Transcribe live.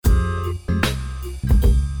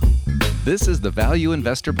This is the Value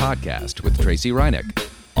Investor Podcast with Tracy Reinick.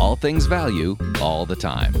 All things value, all the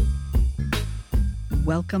time.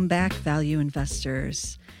 Welcome back, value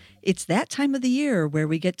investors. It's that time of the year where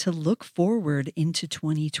we get to look forward into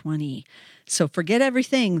 2020. So forget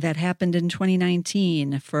everything that happened in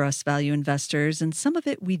 2019 for us value investors. And some of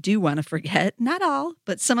it we do want to forget. Not all,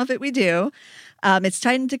 but some of it we do. It's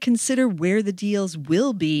time to consider where the deals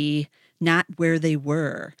will be, not where they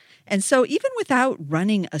were. And so even without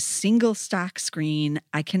running a single stock screen,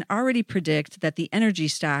 I can already predict that the energy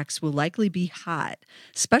stocks will likely be hot,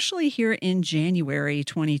 especially here in January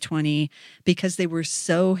 2020, because they were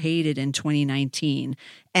so hated in 2019.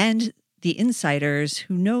 And the insiders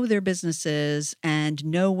who know their businesses and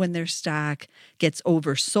know when their stock gets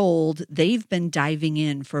oversold, they've been diving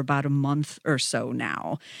in for about a month or so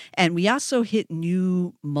now. And we also hit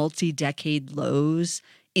new multi-decade lows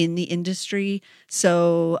in the industry.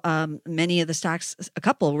 So many of the stocks, a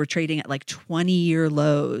couple were trading at like 20-year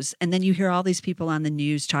lows. And then you hear all these people on the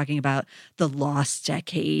news talking about the lost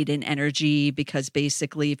decade in energy, because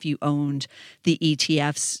basically if you owned the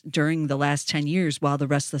ETFs during the last 10 years while the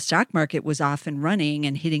rest of the stock market was off and running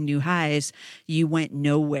and hitting new highs, you went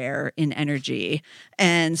nowhere in energy.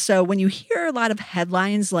 And so when you hear a lot of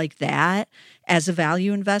headlines like that, as a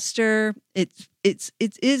value investor, it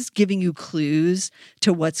is giving you clues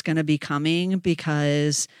to what's going to be coming,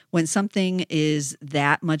 because when something is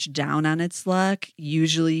that much down on its luck,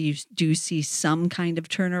 usually you do see some kind of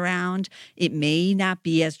turnaround. It may not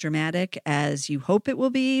be as dramatic as you hope it will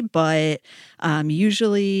be, but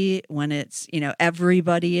usually when it's,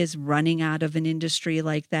 everybody is running out of an industry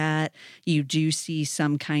like that, you do see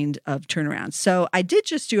some kind of turnaround. So I did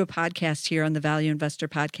just do a podcast here on the Value Investor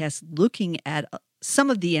Podcast looking at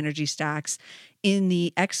some of the energy stocks in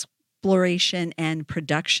the exploration and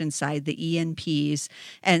production side, the ENPs.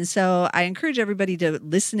 And so I encourage everybody to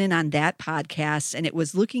listen in on that podcast. And it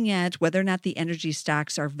was looking at whether or not the energy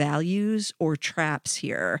stocks are values or traps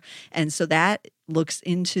here. And so that looks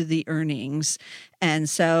into the earnings. And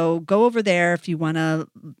so go over there if you want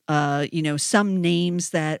to, some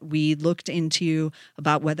names that we looked into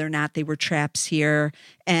about whether or not they were traps here.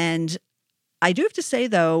 And I do have to say,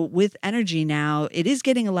 though, with energy now, it is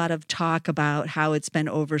getting a lot of talk about how it's been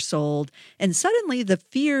oversold. And suddenly the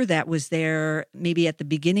fear that was there maybe at the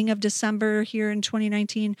beginning of December here in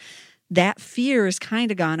 2019, that fear has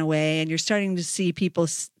kind of gone away. And you're starting to see people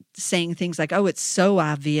saying things like, oh, it's so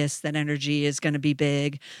obvious that energy is going to be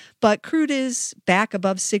big. But crude is back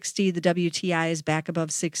above 60. The WTI is back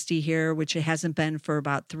above 60 here, which it hasn't been for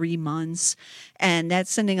about 3 months. And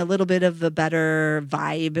that's sending a little bit of a better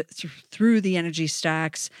vibe through the energy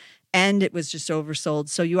stocks. And it was just oversold.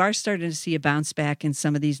 So you are starting to see a bounce back in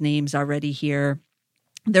some of these names already here.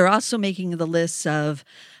 They're also making the lists of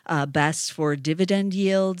best for dividend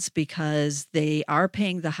yields, because they are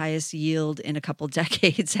paying the highest yield in a couple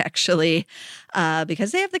decades, actually,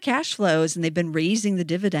 because they have the cash flows and they've been raising the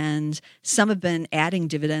dividend. Some have been adding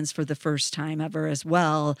dividends for the first time ever as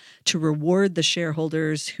well to reward the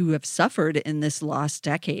shareholders who have suffered in this lost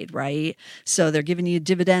decade, right? So they're giving you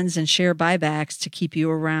dividends and share buybacks to keep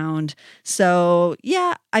you around. So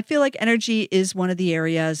yeah, I feel like energy is one of the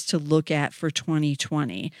areas to look at for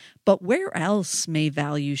 2020. But where else may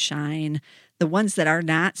value shine? The ones that are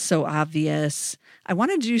not so obvious, I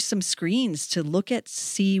want to do some screens to look at,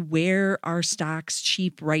 see where are stocks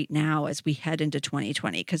cheap right now as we head into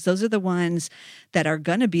 2020, because those are the ones that are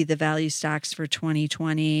going to be the value stocks for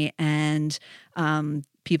 2020. And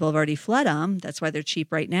people have already fled them. That's why they're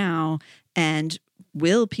cheap right now. And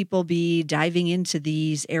will people be diving into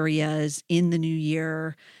these areas in the new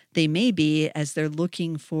year? They may be, as they're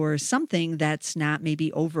looking for something that's not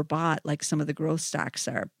maybe overbought like some of the growth stocks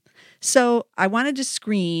are. So I wanted to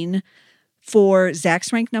screen for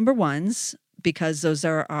Zacks Rank number ones, because those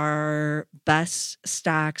are our best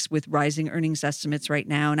stocks with rising earnings estimates right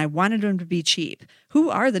now. And I wanted them to be cheap. Who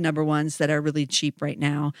are the number ones that are really cheap right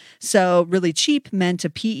now? So really cheap meant a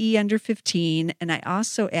PE under 15. And I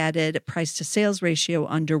also added price to sales ratio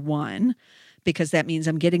under 1. Because that means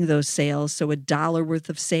I'm getting those sales. So $1 worth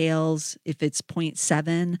of sales, if it's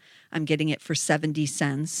 0.7, I'm getting it for 70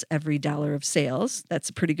 cents every dollar of sales. That's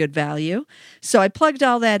a pretty good value. So I plugged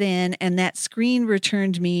all that in, and that screen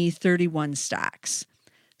returned me 31 stocks.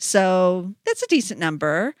 So that's a decent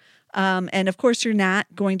number. And of course, you're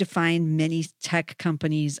not going to find many tech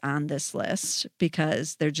companies on this list,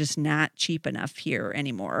 because they're just not cheap enough here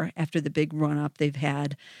anymore. After the big run-up they've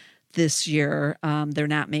had this year, they're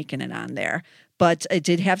not making it on there. But it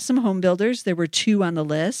did have some home builders. There were 2 on the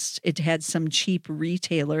list. It had some cheap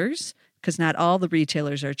retailers, because not all the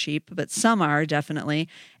retailers are cheap, but some are definitely.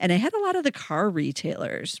 And I had a lot of the car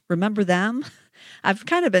retailers. Remember them? I've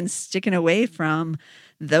kind of been sticking away from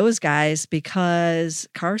those guys because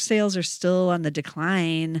car sales are still on the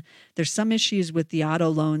decline. There's some issues with the auto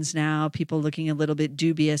loans now, people looking a little bit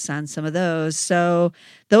dubious on some of those. So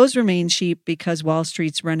those remain cheap because Wall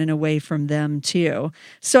Street's running away from them too.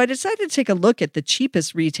 So I decided to take a look at the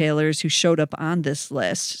cheapest retailers who showed up on this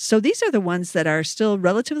list. So these are the ones that are still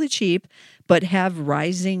relatively cheap, but have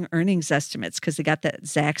rising earnings estimates because they got that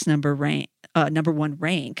Zacks number one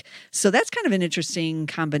rank. So that's kind of an interesting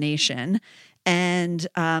combination. And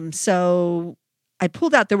so I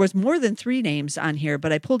pulled out, there was more than 3 names on here,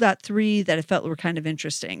 but I pulled out 3 that I felt were kind of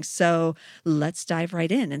interesting. So let's dive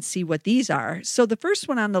right in and see what these are. So the first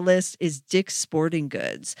one on the list is Dick's Sporting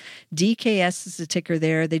Goods. DKS is the ticker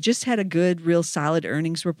there. They just had a good, real solid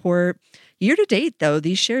earnings report. Year to date, though,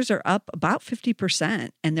 these shares are up about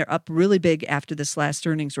 50%, and they're up really big after this last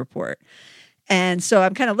earnings report. And so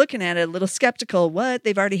I'm kind of looking at it a little skeptical. What?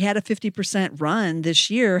 They've already had a 50% run this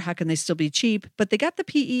year. How can they still be cheap? But they got the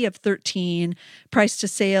PE of 13, price to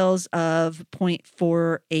sales of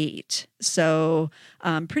 0.48. So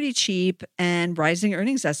pretty cheap and rising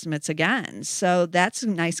earnings estimates again. So that's a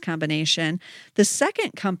nice combination. The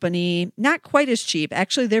second company, not quite as cheap.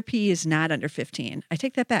 Actually, their PE is not under 15. I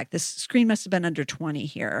take that back. This screen must have been under 20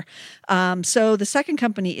 here. So the second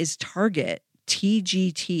company is Target,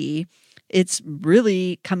 TGT. It's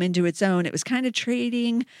really come into its own. It was kind of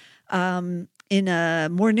trading in a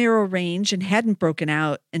more narrow range and hadn't broken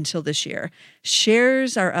out until this year.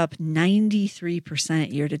 Shares are up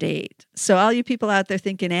 93% year to date. So all you people out there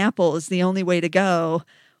thinking Apple is the only way to go,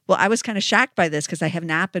 well, I was kind of shocked by this because I have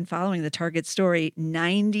not been following the Target story.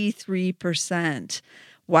 93%.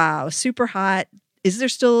 Wow, super hot. Is there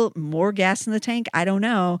still more gas in the tank? I don't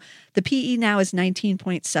know. The PE now is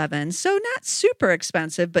 19.7, so not super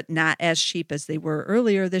expensive, but not as cheap as they were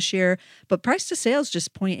earlier this year. But price to sales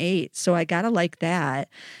just 0.8, so I gotta like that.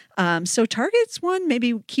 So Target's one,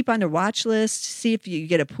 maybe keep on the watch list, see if you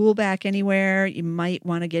get a pullback anywhere. You might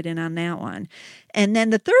want to get in on that one. And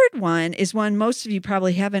then the third one is one most of you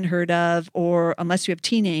probably haven't heard of, or unless you have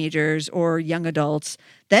teenagers or young adults,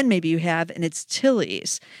 then maybe you have, and it's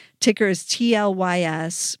Tilly's. Ticker is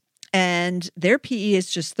TLYS, and their PE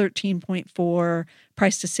is just 13.4.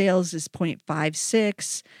 Price to sales is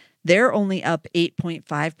 0.56. They're only up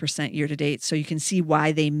 8.5% year to date, so you can see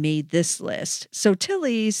why they made this list. So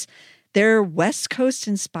Tilly's, they're West Coast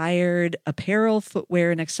inspired apparel,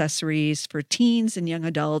 footwear, and accessories for teens and young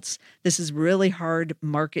adults. This is really hard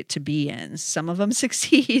market to be in. Some of them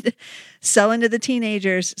succeed selling to the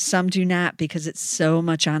teenagers, some do not because it's so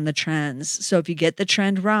much on the trends. So if you get the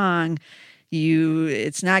trend wrong,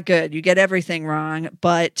 it's not good. You get everything wrong.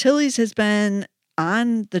 But Tilly's has been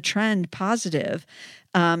on the trend positive.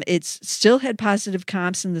 It's still had positive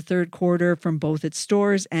comps in the third quarter from both its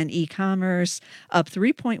stores and e-commerce, up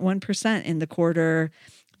 3.1% in the quarter.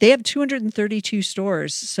 They have 232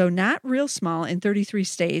 stores, so not real small in 33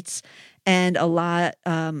 states, and a lot,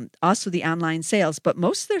 also the online sales. But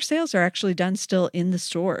most of their sales are actually done still in the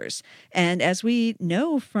stores. And as we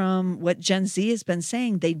know from what Gen Z has been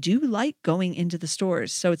saying, they do like going into the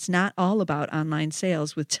stores. So it's not all about online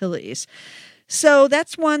sales with Tilly's. So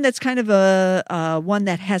that's one that's kind of a one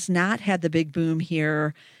that has not had the big boom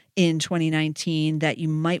here in 2019 that you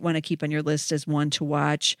might want to keep on your list as one to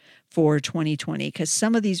watch for 2020, because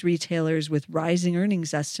some of these retailers with rising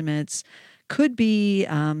earnings estimates could be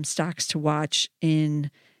stocks to watch in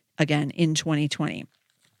 2020.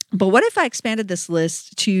 But what if I expanded this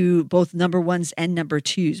list to both number ones and number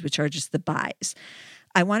twos, which are just the buys?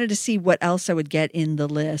 I wanted to see what else I would get in the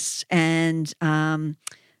list, and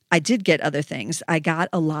I did get other things. I got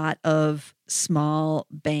a lot of small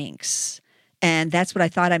banks, and that's what I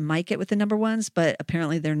thought I might get with the number ones, but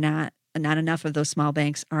apparently they're not enough of those small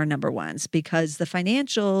banks are number ones because the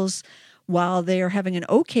financials, while they are having an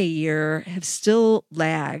okay year, have still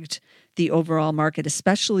lagged the overall market,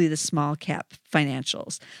 especially the small cap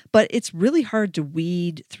financials. But it's really hard to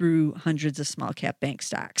weed through hundreds of small cap bank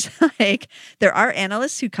stocks. Like, there are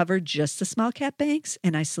analysts who cover just the small cap banks,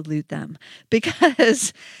 and I salute them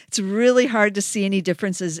because it's really hard to see any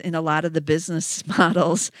differences in a lot of the business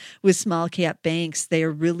models with small cap banks. They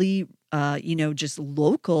are really, just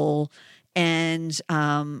local, and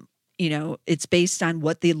it's based on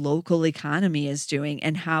what the local economy is doing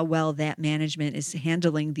and how well that management is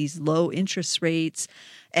handling these low interest rates,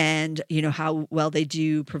 and, how well they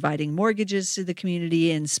do providing mortgages to the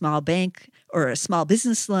community and small bank or small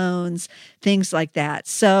business loans, things like that.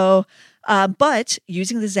 So But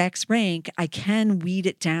using the Zacks rank, I can weed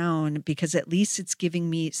it down because at least it's giving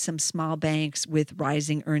me some small banks with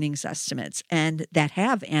rising earnings estimates and that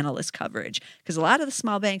have analyst coverage. Because a lot of the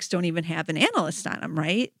small banks don't even have an analyst on them,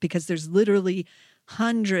 right? Because there's literally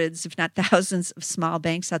hundreds, if not thousands, of small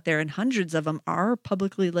banks out there, and hundreds of them are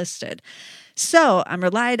publicly listed. So I'm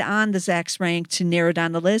relied on the Zacks rank to narrow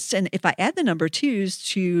down the list. And if I add the number twos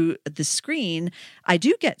to the screen, I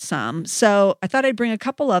do get some. So I thought I'd bring a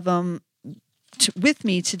couple of them with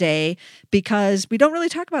me today because we don't really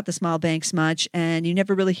talk about the small banks much and you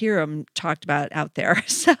never really hear them talked about out there.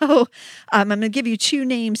 So I'm going to give you two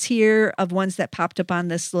names here of ones that popped up on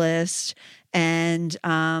this list. And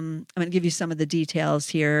I'm going to give you some of the details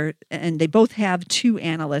here. And they both have two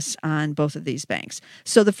analysts on both of these banks.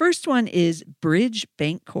 So the first one is Bridge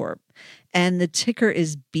Bancorp, and the ticker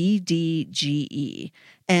is BDGE.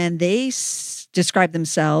 And they describe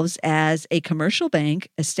themselves as a commercial bank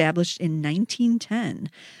established in 1910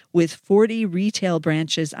 with 40 retail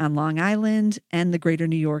branches on Long Island and the greater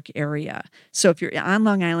New York area. So if you're on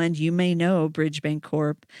Long Island, you may know Bridge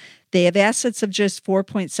Bancorp. They have assets of just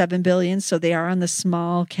 $4.7 billion, so they are on the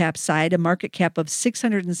small cap side, a market cap of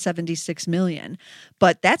 $676 million.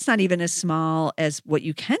 But that's not even as small as what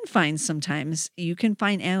you can find sometimes. You can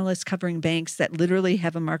find analysts covering banks that literally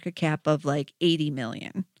have a market cap of like $80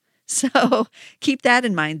 million. So keep that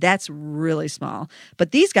in mind. That's really small.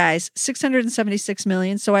 But these guys, $676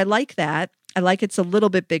 million. So I like that. I like it's a little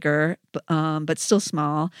bit bigger, but still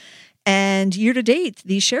small. And year to date,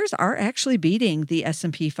 these shares are actually beating the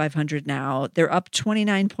S&P 500 now. They're up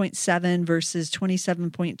 29.7 versus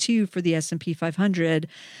 27.2 for the S&P 500,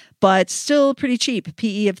 but still pretty cheap.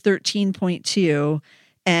 PE of 13.2.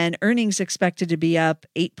 And earnings expected to be up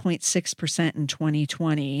 8.6% in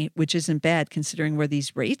 2020, which isn't bad considering where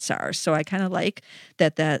these rates are. So I kind of like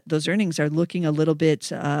that those earnings are looking a little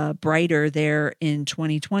bit brighter there in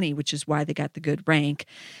 2020, which is why they got the good rank.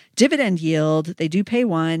 Dividend yield, they do pay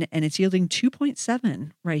one, and it's yielding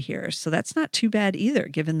 2.7 right here. So that's not too bad either,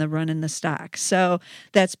 given the run in the stock. So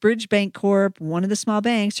that's Bridge Bancorp, one of the small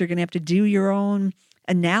banks. You're going to have to do your own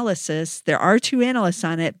analysis. There are two analysts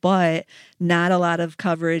on it, but not a lot of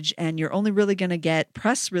coverage. And you're only really going to get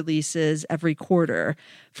press releases every quarter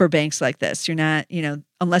for banks like this. You're not,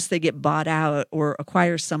 unless they get bought out or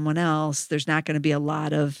acquire someone else, there's not going to be a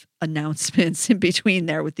lot of announcements in between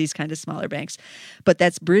there with these kind of smaller banks. But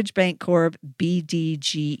that's Bridge Bancorp,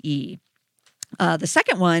 BDGE. The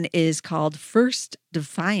second one is called First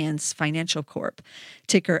Defiance Financial Corp,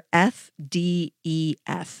 ticker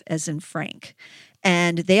FDEF, as in Frank.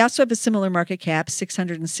 And they also have a similar market cap,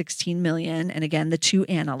 $616 million. And again, the two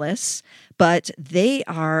analysts, but they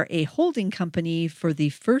are a holding company for the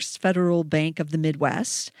First Federal Bank of the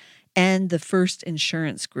Midwest and the First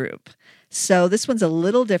Insurance Group. So this one's a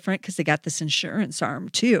little different because they got this insurance arm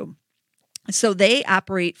too. So they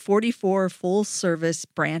operate 44 full-service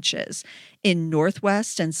branches in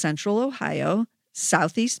Northwest and Central Ohio,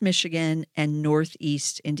 Southeast Michigan, and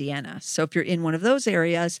Northeast Indiana. So if you're in one of those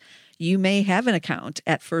areas, you may have an account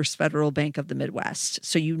at First Federal Bank of the Midwest.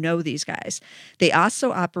 So you know these guys. They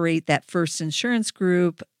also operate that First Insurance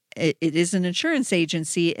Group. It is an insurance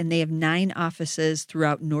agency, and they have 9 offices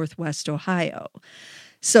throughout Northwest Ohio.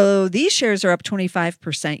 So these shares are up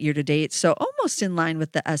 25% year to date, so almost in line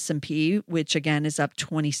with the S&P, which again is up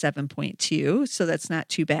 27.2, so that's not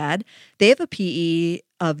too bad. They have a PE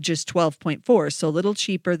of just 12.4, so a little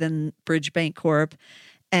cheaper than Bridge Bancorp.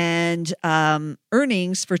 And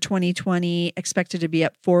earnings for 2020 expected to be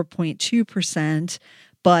up 4.2%,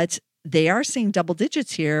 but they are seeing double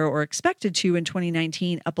digits here, or expected to in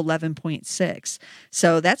 2019, up 11.6.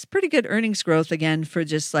 So that's pretty good earnings growth, again, for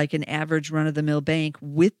just like an average run-of-the-mill bank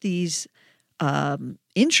with these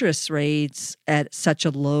interest rates at such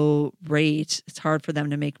a low rate. It's hard for them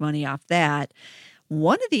to make money off that.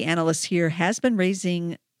 One of the analysts here has been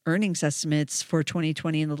raising earnings estimates for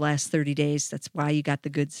 2020 in the last 30 days. That's why you got the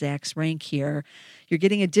good Zacks rank here. You're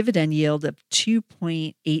getting a dividend yield of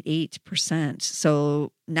 2.88%.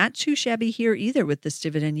 So not too shabby here either with this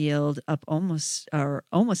dividend yield up almost at a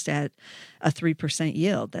 3%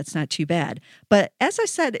 yield. That's not too bad. But as I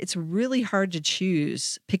said, it's really hard to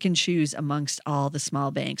pick and choose amongst all the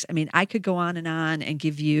small banks. I mean, I could go on and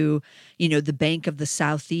give you, the Bank of the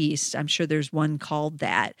Southeast. I'm sure there's one called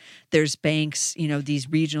that. There's banks, these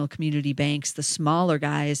regional community banks, the smaller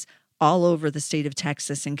guys, all over the state of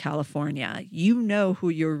Texas and California. You know who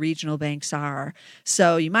your regional banks are.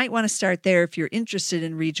 So you might want to start there if you're interested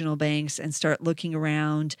in regional banks and start looking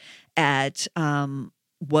around at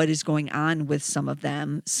what is going on with some of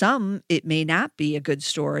them. Some, it may not be a good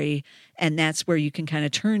story. And that's where you can kind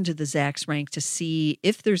of turn to the Zacks rank to see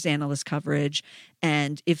if there's analyst coverage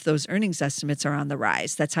and if those earnings estimates are on the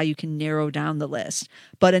rise. That's how you can narrow down the list.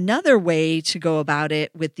 But another way to go about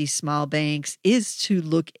it with these small banks is to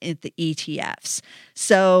look at the ETFs.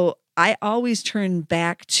 So I always turn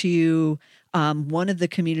back to one of the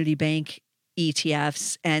community bank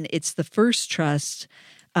ETFs, and it's the First Trust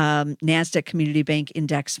NASDAQ Community Bank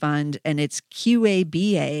Index Fund, and it's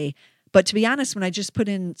QABA. But to be honest, when I just put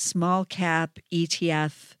in small cap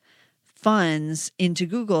ETF funds into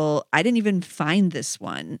Google, I didn't even find this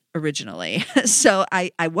one originally. So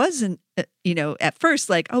I wasn't, at first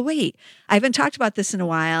like, oh, wait, I haven't talked about this in a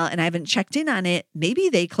while and I haven't checked in on it. Maybe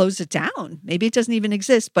they closed it down. Maybe it doesn't even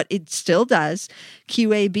exist, but it still does,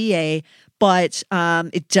 QABA. But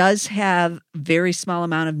it does have very small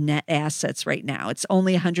amount of net assets right now. It's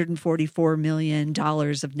only $144 million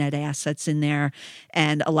of net assets in there.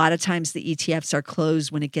 And a lot of times the ETFs are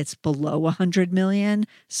closed when it gets below 100 million.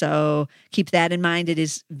 So keep that in mind. It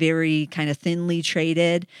is very kind of thinly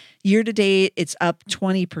traded. Year to date, it's up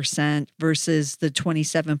 20% versus the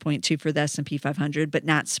 27.2 for the S&P 500, but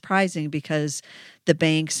not surprising because the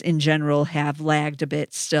banks in general have lagged a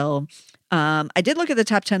bit still. I did look at the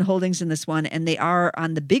top 10 holdings in this one, and they are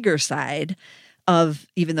on the bigger side of,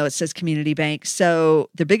 even though it says community bank. So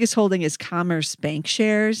the biggest holding is Commerce Bank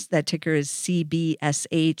Shares. That ticker is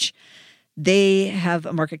CBSH. They have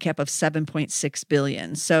a market cap of $7.6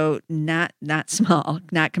 billion. So not small,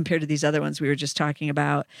 not compared to these other ones we were just talking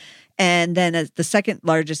about. And then the second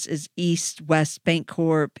largest is East West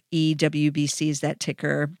Bancorp, EWBC is that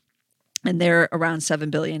ticker. And they're around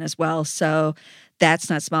 $7 billion as well. So that's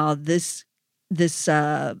not small. This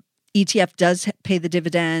ETF does pay the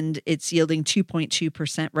dividend. It's yielding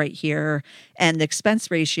 2.2% right here. And the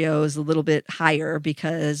expense ratio is a little bit higher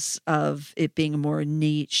because of it being a more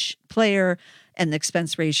niche player. And the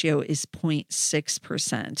expense ratio is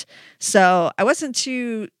 0.6%. So I wasn't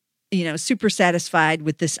too super satisfied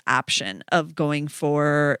with this option of going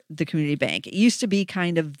for the community bank. It used to be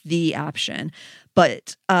kind of the option,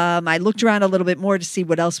 but I looked around a little bit more to see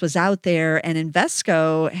what else was out there. And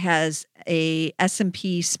Invesco has a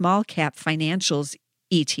S&P small cap financials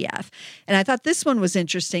ETF. And I thought this one was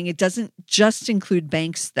interesting. It doesn't just include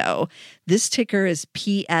banks though. This ticker is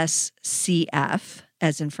PSCF,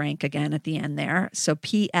 as in Frank again at the end there. So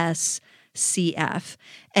PSCF.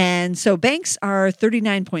 And so banks are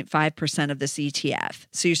 39.5% of this ETF.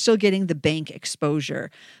 So you're still getting the bank exposure,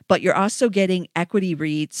 but you're also getting equity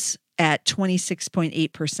REITs at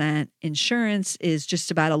 26.8%. Insurance is just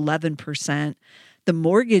about 11%. The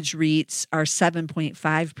mortgage REITs are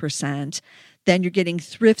 7.5%. Then you're getting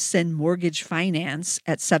thrifts and mortgage finance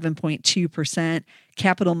at 7.2%.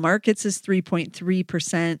 Capital markets is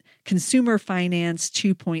 3.3%. Consumer finance,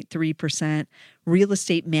 2.3%. Real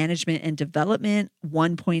estate management and development,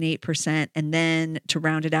 1.8%. And then to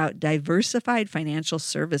round it out, diversified financial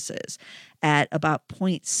services at about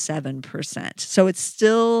 0.7%. So it's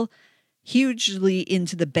still hugely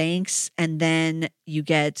into the banks, and then you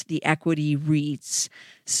get the equity REITs.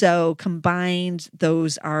 So combined,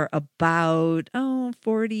 those are about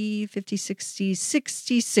 40, 50, 60,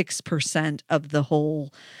 66% of the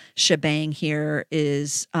whole shebang here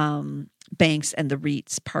is banks and the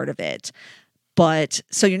REITs part of it. But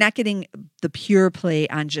so you're not getting the pure play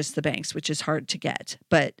on just the banks, which is hard to get.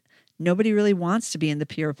 But nobody really wants to be in the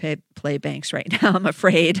pure play banks right now, I'm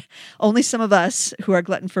afraid. Only some of us who are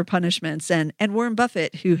glutton for punishments. And Warren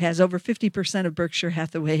Buffett, who has over 50% of Berkshire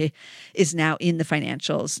Hathaway, is now in the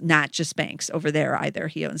financials, not just banks over there either.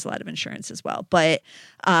 He owns a lot of insurance as well. But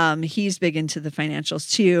he's big into the financials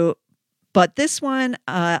too. But this one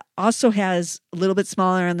also has a little bit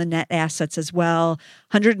smaller on the net assets as well,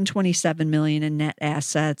 127 million in net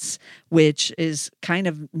assets, which is kind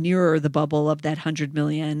of nearer the bubble of that 100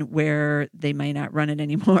 million where they might not run it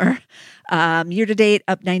anymore. Year to date,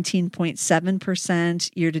 up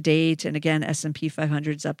 19.7% year to date. And again, S&P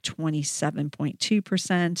 500 is up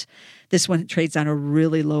 27.2%. This one trades on a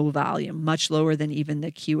really low volume, much lower than even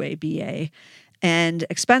the QABA. And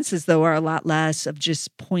expenses, though, are a lot less, of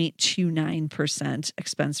just 0.29%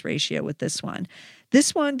 expense ratio with this one.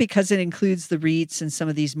 This one, because it includes the REITs and some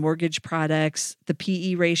of these mortgage products, the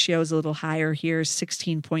PE ratio is a little higher here,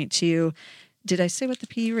 16.2. Did I say what the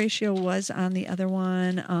PE ratio was on the other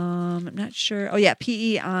one? I'm not sure. Oh, yeah,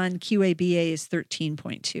 PE on QABA is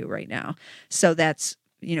 13.2 right now. So that's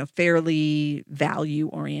fairly value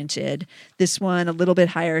oriented. This one a little bit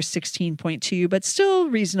higher, 16.2, but still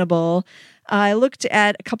reasonable. I looked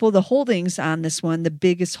at a couple of the holdings on this one. The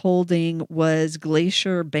biggest holding was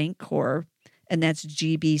Glacier Bancorp, and that's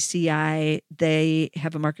GBCI. They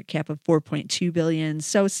have a market cap of $4.2 billion.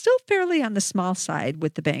 So it's still fairly on the small side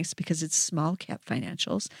with the banks because it's small cap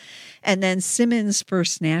financials. And then Simmons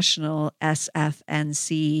First National,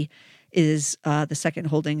 SFNC, is the second,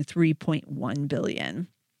 holding $3.1 billion.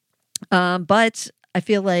 But I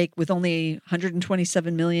feel like with only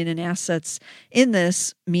 127 million in assets in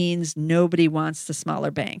this means nobody wants the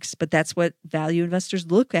smaller banks. But that's what value investors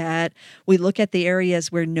look at. We look at the areas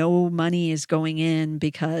where no money is going in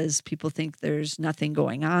because people think there's nothing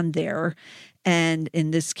going on there. And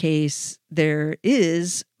in this case, there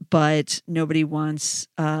is, but nobody wants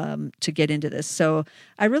to get into this. So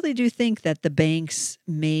I really do think that the banks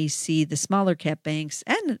may see, the smaller cap banks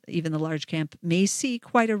and even the large cap may see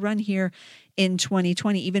quite a run here in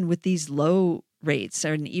 2020, even with these low rates.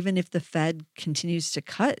 And even if the Fed continues to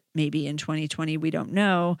cut maybe in 2020, we don't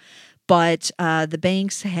know. But the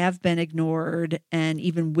banks have been ignored. And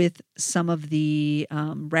even with some of the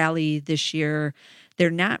rally this year, they're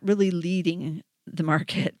not really leading the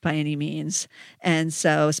market by any means. And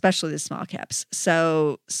so, especially the small caps.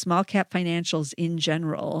 So small cap financials in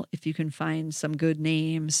general, if you can find some good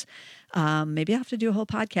names, maybe I'll have to do a whole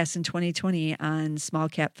podcast in 2020 on small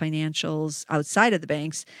cap financials outside of the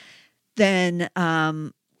banks, then,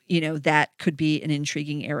 that could be an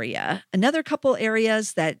intriguing area. Another couple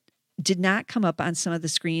areas that did not come up on some of the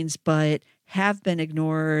screens, but have been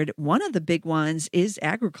ignored. One of the big ones is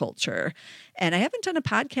agriculture. And I haven't done a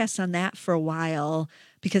podcast on that for a while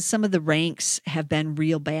because some of the ranks have been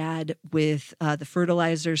real bad with the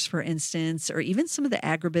fertilizers, for instance, or even some of the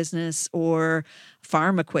agribusiness or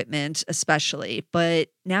farm equipment, especially. But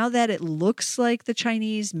now that it looks like the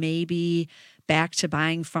Chinese may be back to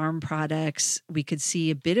buying farm products, we could see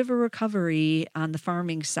a bit of a recovery on the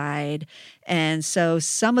farming side. And so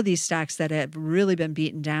some of these stocks that have really been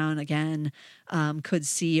beaten down again could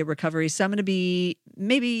see a recovery. So I'm going to be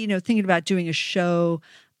maybe, thinking about doing a show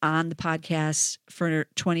on the podcast for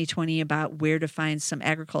 2020 about where to find some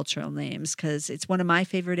agricultural names, because it's one of my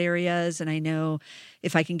favorite areas. And I know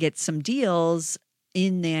if I can get some deals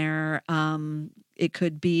in there, it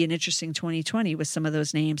could be an interesting 2020 with some of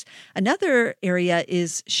those names. Another area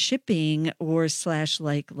is shipping or /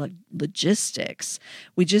 logistics.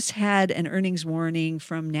 We just had an earnings warning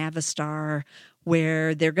from Navistar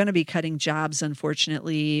where they're going to be cutting jobs,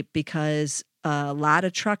 unfortunately, because a lot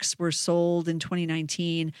of trucks were sold in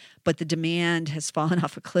 2019, but the demand has fallen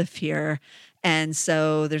off a cliff here. And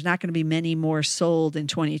so there's not going to be many more sold in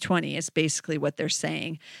 2020 is basically what they're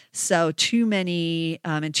saying. So too many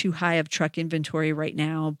and too high of truck inventory right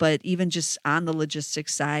now. But even just on the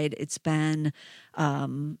logistics side, it's been a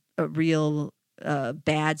real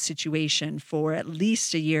bad situation for at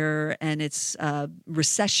least a year, and it's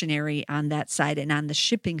recessionary on that side and on the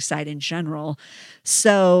shipping side in general.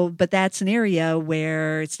 So, but that's an area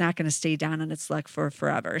where it's not going to stay down on its luck for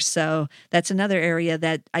forever. So that's another area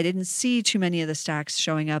that I didn't see too many of the stocks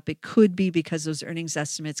showing up. It could be because those earnings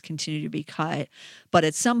estimates continue to be cut, but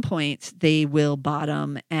at some point they will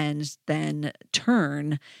bottom and then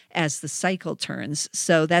turn as the cycle turns.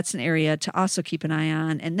 So that's an area to also keep an eye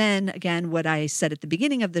on. And then again, what I said at the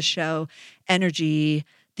beginning of the show, energy,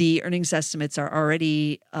 the earnings estimates are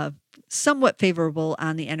already somewhat favorable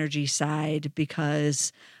on the energy side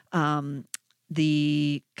because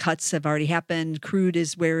the cuts have already happened. Crude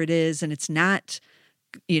is where it is, and it's not,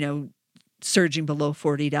 surging below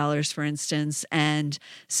 $40, for instance. And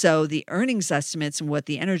so the earnings estimates and what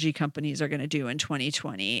the energy companies are going to do in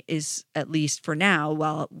 2020 is, at least for now,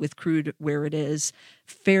 while with crude where it is,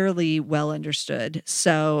 fairly well understood.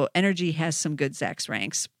 So energy has some good Zacks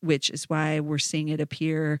ranks, which is why we're seeing it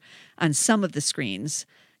appear on some of the screens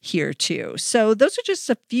here too. So those are just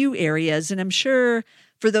a few areas. And I'm sure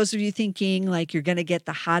for those of you thinking like you're going to get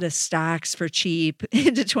the hottest stocks for cheap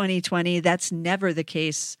into 2020, that's never the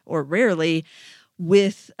case, or rarely,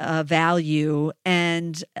 with value.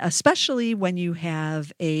 And especially when you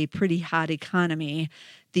have a pretty hot economy,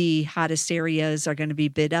 the hottest areas are going to be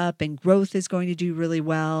bid up and growth is going to do really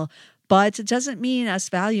well. But it doesn't mean us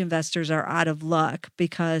value investors are out of luck,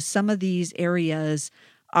 because some of these areas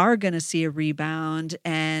are going to see a rebound,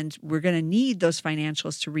 and we're going to need those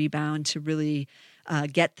financials to rebound to really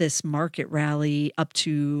get this market rally up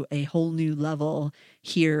to a whole new level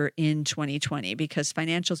here in 2020, because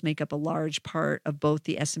financials make up a large part of both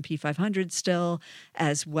the S&P 500 still,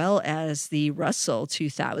 as well as the Russell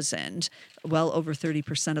 2000. Well over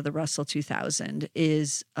 30% of the Russell 2000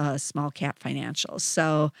 is small cap financials.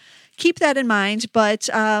 So keep that in mind. But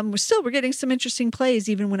we're getting some interesting plays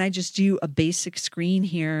even when I just do a basic screen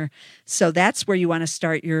here. So that's where you want to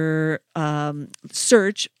start your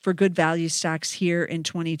search for good value stocks here in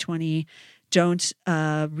 2020. Don't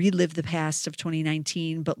relive the past of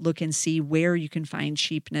 2019, but look and see where you can find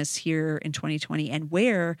cheapness here in 2020 and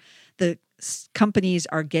where the companies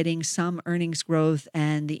are getting some earnings growth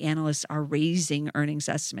and the analysts are raising earnings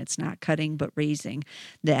estimates, not cutting, but raising.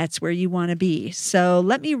 That's where you want to be. So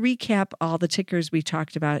let me recap all the tickers we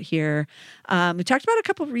talked about here. We talked about a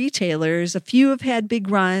couple of retailers. A few have had big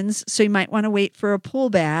runs, so you might want to wait for a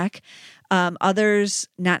pullback. Others,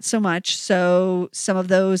 not so much. So some of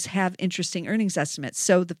those have interesting earnings estimates.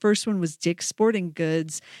 So the first one was Dick's Sporting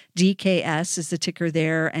Goods. DKS is the ticker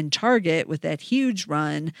there, and Target with that huge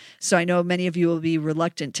run. So I know many of you will be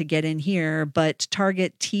reluctant to get in here, but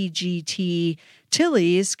Target, TGT,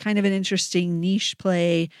 Tilly's, kind of an interesting niche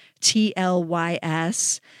play,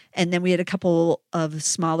 TLYS. And then we had a couple of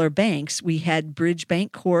smaller banks. We had Bridge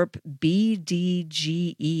Bank Corp,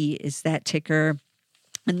 BDGE is that ticker.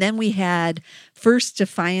 And then we had First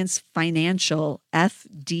Defiance Financial,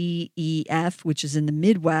 FDEF, which is in the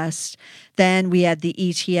Midwest. Then we had the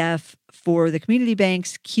ETF for the community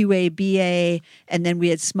banks, QABA. And then we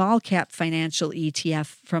had Small Cap Financial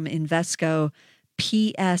ETF from Invesco,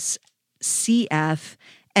 PSCF.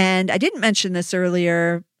 And I didn't mention this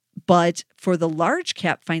earlier, but for the large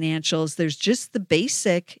cap financials, there's just the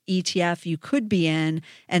basic ETF you could be in.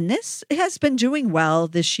 And this has been doing well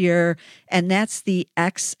this year. And that's the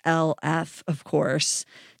XLF, of course.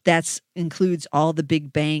 That includes all the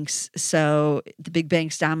big banks. So the big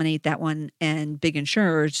banks dominate that one and big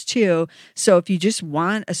insurers too. So if you just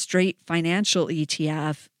want a straight financial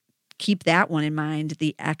ETF, keep that one in mind,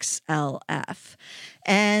 the XLF.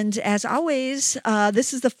 And as always,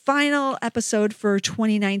 this is the final episode for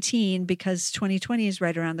 2019 because 2020 is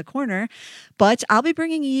right around the corner. But I'll be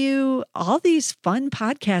bringing you all these fun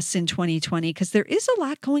podcasts in 2020 because there is a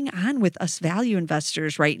lot going on with us value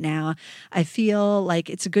investors right now. I feel like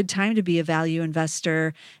it's a good time to be a value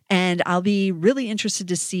investor. And I'll be really interested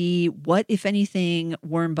to see what, if anything,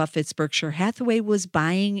 Warren Buffett's Berkshire Hathaway was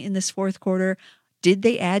buying in this fourth quarter. Did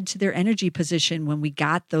they add to their energy position when we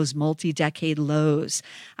got those multi-decade lows?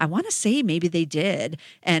 I want to say maybe they did.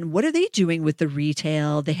 And what are they doing with the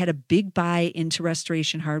retail? They had a big buy into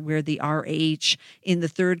Restoration Hardware, the RH, in the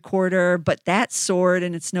third quarter, but that soared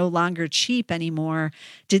and it's no longer cheap anymore.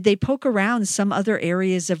 Did they poke around some other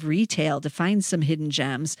areas of retail to find some hidden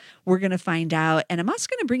gems? We're going to find out. And I'm also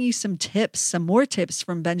going to bring you some tips, some more tips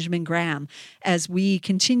from Benjamin Graham as we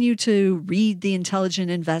continue to read The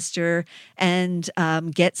Intelligent Investor and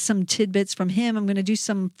get some tidbits from him. I'm going to do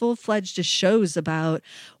some full-fledged shows about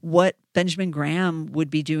what Benjamin Graham would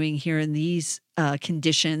be doing here in these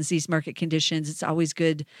conditions, these market conditions. It's always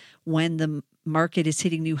good when the market is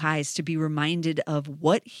hitting new highs to be reminded of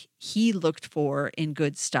what he looked for in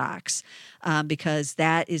good stocks, because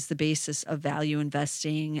that is the basis of value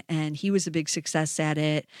investing. And he was a big success at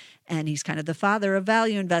it. And he's kind of the father of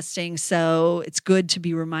value investing. So it's good to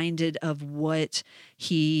be reminded of what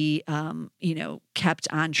he, kept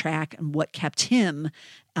on track and what kept him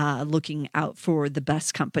looking out for the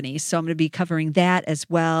best companies. So I'm going to be covering that as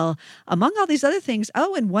well, among all these other things.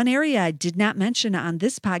 Oh, and one area I did not mention on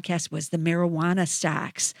this podcast was the marijuana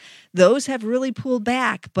stocks. Those have really pulled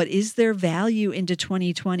back, but is there value into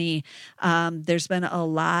 2020? There's been a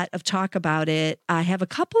lot of talk about it. I have a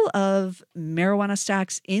couple of marijuana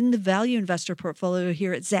stocks in the value investor portfolio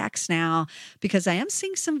here at Zacks now, because I am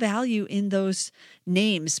seeing some value in those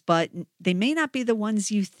names, but they may not be the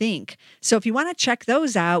ones you think. So if you want to check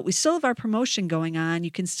those out, we still have our promotion going on.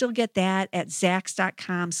 You can still get that at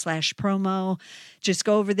Zacks.com/promo. Just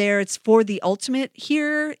go over there. It's for the ultimate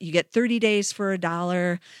here. You get 30 days for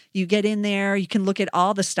 $1. You get in there. You can look at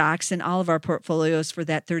all the stocks in all of our portfolios for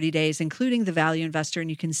that 30 days, including the value investor,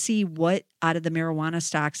 and you can see what out of the marijuana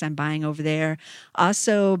stocks I'm buying over there.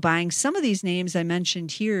 Also buying some of these names I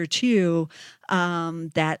mentioned here too,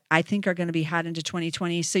 that I think are going to be hot into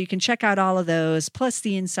 2020. So you can check out all of those, plus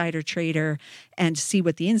the Insider Trader, and see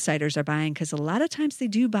what the insiders are buying, because a lot of times they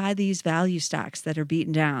do buy these value stocks that are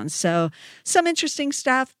beaten down. So some interesting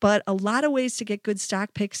stuff, but a lot of ways to get good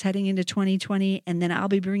stock picks heading into 2020. And then I'll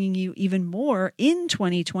be bringing you even more in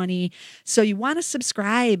 2020. So you want to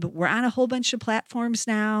subscribe. We're on a whole bunch of platforms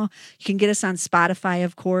now. You can get us on Spotify,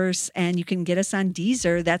 of course, and you can get us on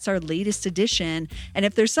Deezer. That's our latest edition. And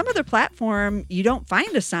if there's some other platform you don't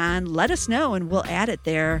find us on, let us know and we'll add it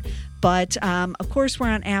there. But of course, we're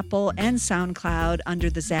on Apple and SoundCloud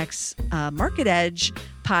under the Zacks Market Edge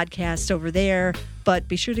podcast over there. But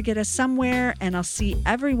be sure to get us somewhere, and I'll see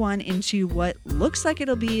everyone into what looks like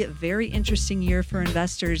it'll be a very interesting year for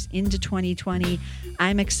investors into 2020.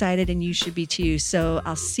 I'm excited, and you should be too. So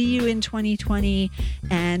I'll see you in 2020,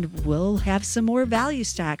 and we'll have some more value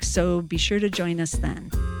stocks. So be sure to join us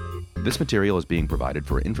then. This material is being provided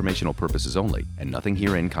for informational purposes only, and nothing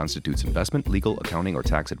herein constitutes investment, legal, accounting, or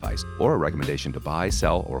tax advice, or a recommendation to buy,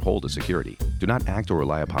 sell, or hold a security. Do not act or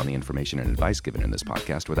rely upon the information and advice given in this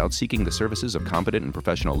podcast without seeking the services of competent and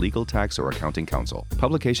professional legal, tax, or accounting counsel.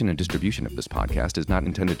 Publication and distribution of this podcast is not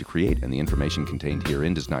intended to create, and the information contained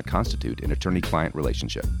herein does not constitute an attorney-client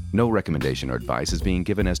relationship. No recommendation or advice is being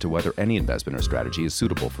given as to whether any investment or strategy is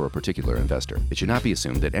suitable for a particular investor. It should not be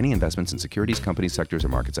assumed that any investments in securities, companies, sectors, or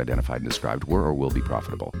markets identified and described were or will be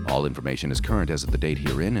profitable. All information is current as of the date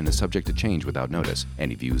herein and is subject to change without notice.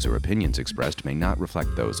 Any views or opinions expressed may not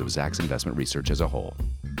reflect those of Zacks Investment Research as a whole.